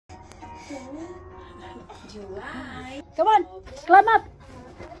July. Come on, climb up.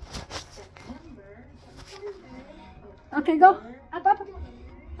 Okay, go. Up, up,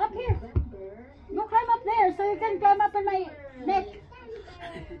 up here. Go climb up there so you can climb up in my neck.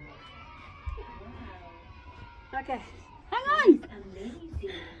 Okay, hang on.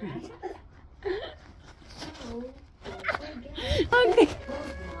 Okay.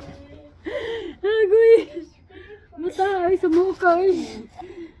 Agoy. Matay sa mukha eh.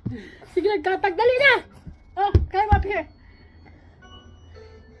 Sige, nagkatag. Dali na. Oh, climb up here.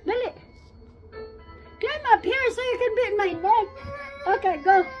 Dali. Climb up here so you can be in my neck. Okay,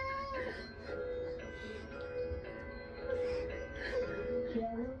 go.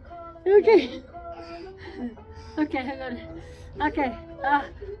 Okay. Okay, hang on. Okay.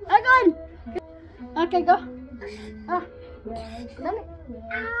 Hang on. Okay, go. Dali.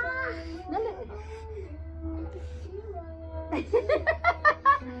 Dali.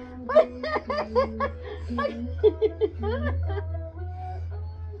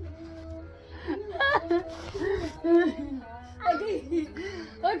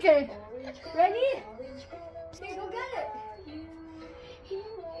 Okay. Ready? Okay, go get it.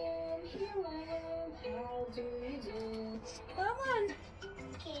 Come on.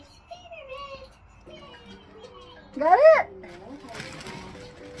 Got it?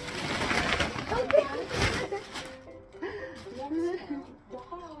 Okay.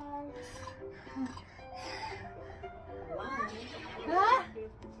 Huh?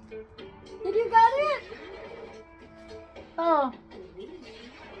 Did you got it? Oh.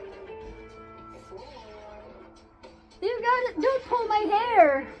 You got it. Don't pull my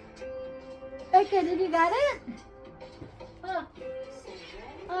hair. Okay, did you got it?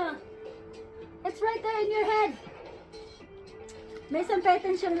 It's right there in your head. Mason, pay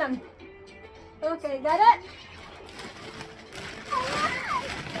attention lang. Okay, got it?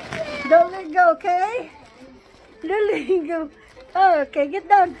 Don't let go, okay? Don't let go. Oh, okay, get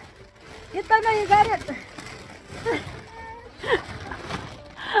down. Get down now, you got it.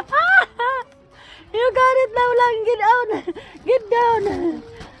 You got it now lang. Get down. Get down.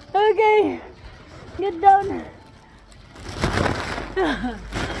 Okay. Get down.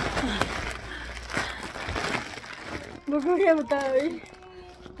 Baguya mo tayo eh.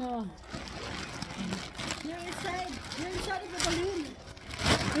 Oh. You're inside. You're inside of the balloon.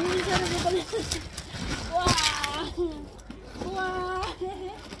 You're inside of the balloon. Wow. Wow.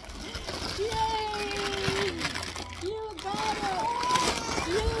 Yay. You got it.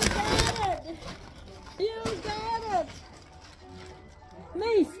 You got it. You got it.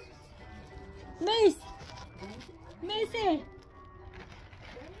 Mace. Mace. Macy.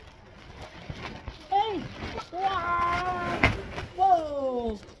 Hey. Wow.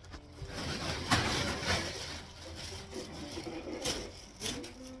 Whoa.